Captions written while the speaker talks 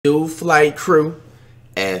New flight crew,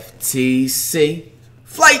 FTC,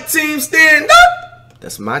 flight team stand up.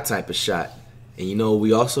 That's my type of shot. And you know what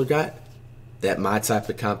we also got? That my type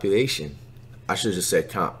of compilation. I should have just said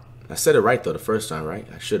comp. I said it right though the first time, right?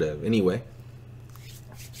 I should have. Anyway,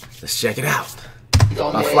 let's check it out.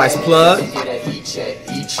 My flights plug. Heat check.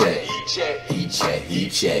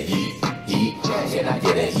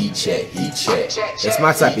 That's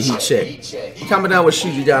my type of heat check. Comment down what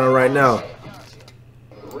shoes you got on right now.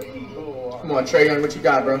 Come on, Trey, what you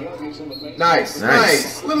got, bro? Nice.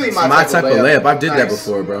 Literally my type of layup. I did that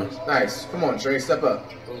before, bro. Nice. Come on, Trey, step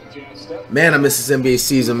up. Man, I miss this NBA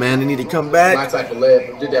season, man. They need to come back. My type of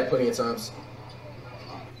layup. I did that plenty of times.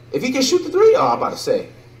 If he can shoot the three, oh, I'm about to say.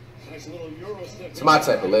 It's my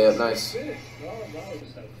type of layup. Nice.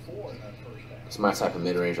 It's my type of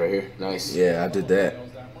mid-range right here. Nice. Yeah, I did that.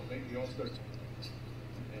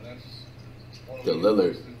 The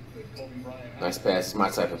Lillard. Nice pass. It's my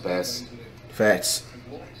type of pass. Facts.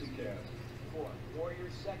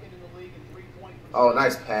 Oh,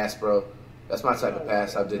 nice pass, bro. That's my type of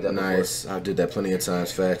pass. I did that before. Nice. I did that plenty of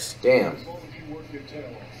times. Facts. Damn.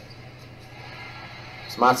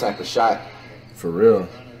 It's my type of shot. For real.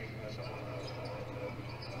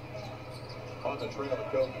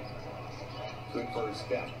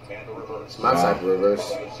 It's my type of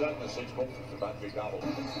reverse.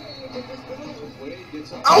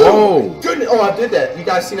 Oh, goodness. Oh, I did that. You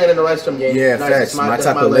guys seen that in the restroom game. Yeah, nice. facts. My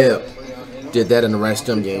type of layup. Did that in the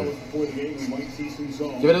restroom game.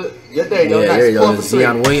 Get there, yo. Yeah, Nice. there you go.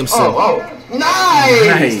 Zion Williamson. Oh,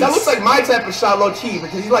 nice. That looks like my type of shot, low key,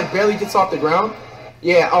 because he like barely gets off the ground.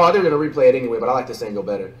 Yeah. Oh, they're gonna replay it anyway, but I like this angle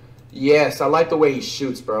better. Yes, I like the way he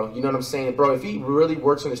shoots, bro. You know what I'm saying? Bro, if he really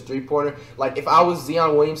works on his three-pointer, like if I was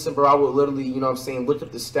Zion Williamson, bro, I would literally, you know what I'm saying, look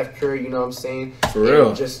up to Steph Curry, you know what I'm saying? For real.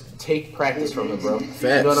 And just take practice from him, bro. Facts.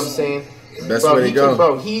 You know what I'm saying? Best bro, way to go.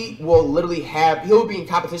 Bro, he will literally he'll be in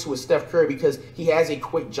competition with Steph Curry because he has a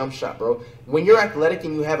quick jump shot, bro. When you're athletic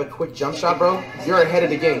and you have a quick jump shot, bro, you're ahead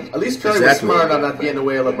of the game. At least Curry was smart enough not to get in the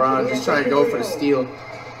way of LeBron, just trying to go for the steal.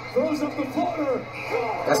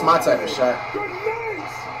 That's my type of shot.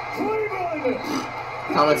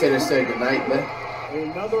 Commentator said good night, man.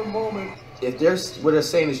 Another moment. If what they're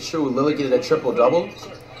saying is true, Lillard getting a triple-double,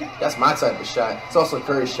 that's my type of shot. It's also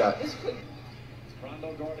Curry's shot.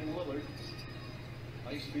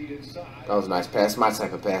 That was a nice pass. My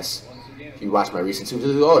type of pass. If you watch my recent two,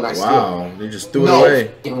 oh, nice steal. Wow, they just threw it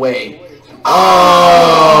away. No way.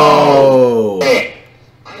 Oh!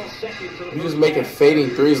 You just making fading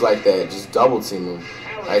threes like that. Just double team him.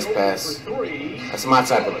 Nice pass. That's my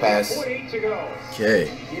type of pass. Okay.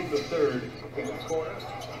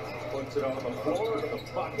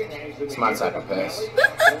 It's my type of pass.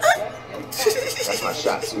 That's my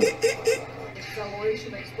shot too.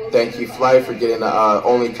 Thank you, Flight, for getting the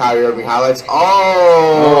only Kyrie Irving highlights.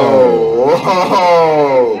 Oh!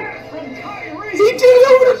 He did it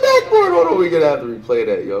over the backboard. Hold on, we're gonna have to replay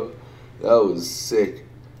that, yo. That was sick.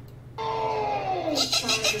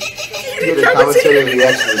 The commentator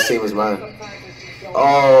reaction is the same as mine.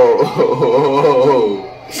 Oh!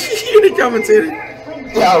 You're the commentator.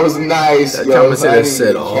 That was nice, that yo. Commentator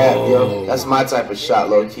said, "Oh, yo. That's my type of shot,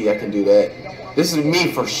 low key. I can do that. This is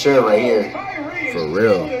me for sure, right here. For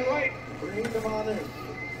real.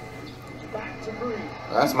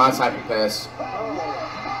 That's my type of pass.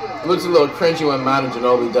 It looks a little cringy when Manu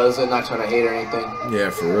Ginobili does it. Not trying to hate or anything.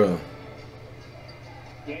 Yeah, for real.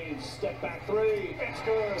 It's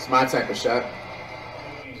my type of shot.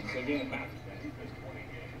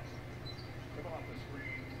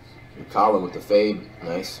 Colin with the fade.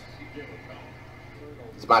 Nice.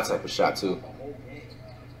 It's my type of shot, too.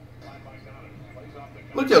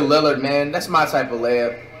 Look at Lillard, man. That's my type of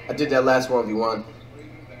layup. I did that last 1v1.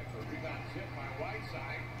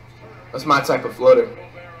 That's my type of floater.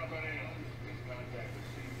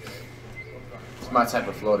 My type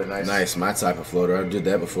of floater, nice. Nice, my type of floater. I did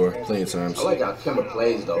that before plenty of times. I like how Kimber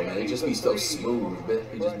plays though, man. He just be so smooth, man.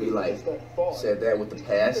 He just be like, said that with the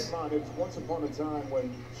pass.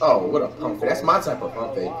 Oh, what a pump fake. That's my type of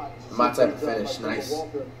pump fake. My type of finish, nice.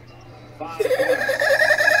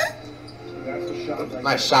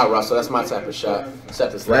 Nice shot, Russell. That's my type of shot.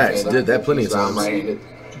 Except it's Facts, did that plenty of times.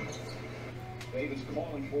 Davis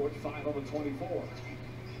calling for it, 5 over 24.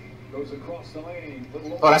 Goes across the lane.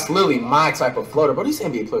 Oh, that's literally my type of floater. Bro, these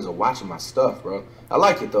NBA players are watching my stuff, bro. I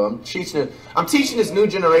like it, though. I'm teaching this new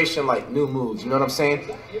generation, like, new moves. You know what I'm saying?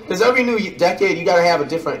 Because every new decade, you got to have a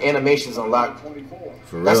different animations unlocked.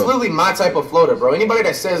 For real. That's literally my type of floater, bro. Anybody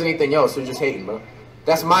that says anything else, they're just hating, bro.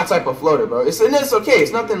 That's my type of floater, bro. And it's okay.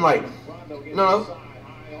 It's nothing like, you know.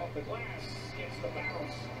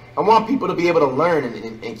 I want people to be able to learn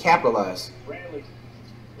and capitalize.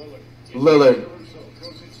 Lillard.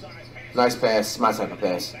 Nice pass. My type of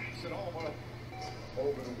pass.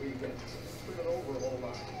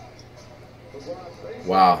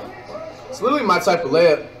 Wow. It's literally my type of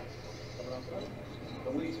layup.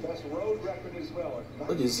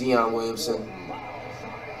 Look at Zion Williamson.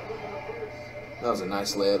 That was a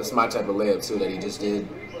nice layup. That's my type of layup, too, that he just did.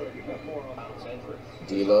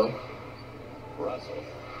 D-Lo.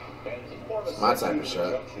 My type of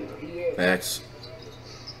shot. Facts.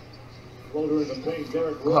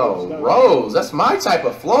 Oh, Rose. That's my type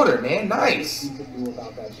of floater, man. Nice.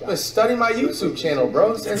 But study my YouTube channel,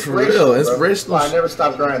 bro. It's inspirational. Inspirational. I never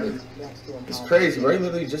stopped grinding. It's crazy, bro. He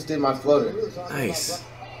literally just did my floater. Nice.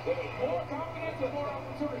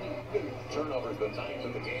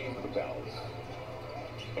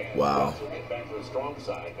 Wow.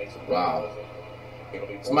 Wow.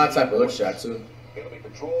 It's my type of hook shot, too.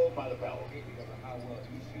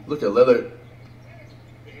 Look at Lillard.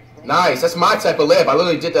 Nice. That's my type of layup. I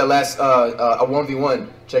literally did that last a 1v1.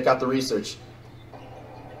 Check out the research.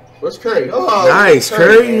 Where's Curry? Oh, nice.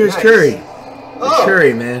 Curry. Here's nice. Curry. Oh.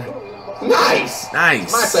 Curry, man. Nice.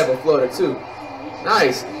 Nice. My type of floater, too.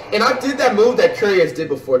 Nice. And I did that move that Curry has did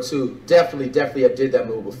before, too. Definitely I did that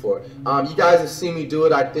move before. You guys have seen me do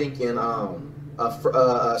it, I think, in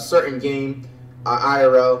a certain game,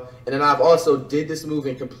 IRL. And then I've also did this move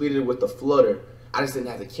and completed it with the floater. I just didn't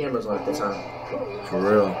have the cameras on at the time. For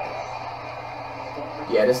real.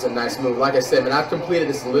 Yeah, this is a nice move. Like I said, man, I've completed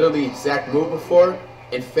this literally exact move before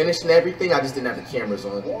and finished and everything. I just didn't have the cameras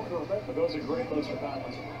on.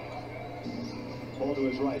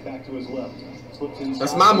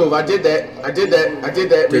 That's my move. I did that. Did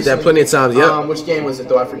that recently. Plenty of times, yep. Which game was it,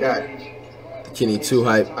 though? I forgot. Kenny 2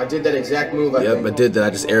 hype. I did that exact move, I think. I did that. I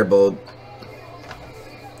just airballed.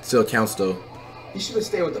 Still counts, though. You should have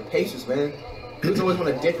stayed with the Pacers, man. Dudes always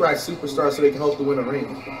want to dick ride superstars so they can hope to win a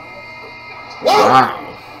ring. Whoa!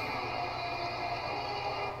 Wow.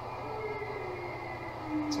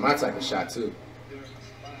 It's my type of shot, too.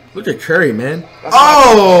 Look at Curry, man. That's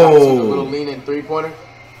a little lean-in three-pointer.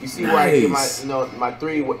 You see where I get my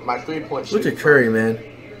three-point shot. Look at Curry, man.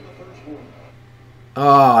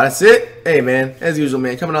 Oh, that's it? Hey, man. As usual,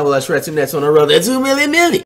 man. Coming out with the last Rats and Nets on the road. That's 2 million.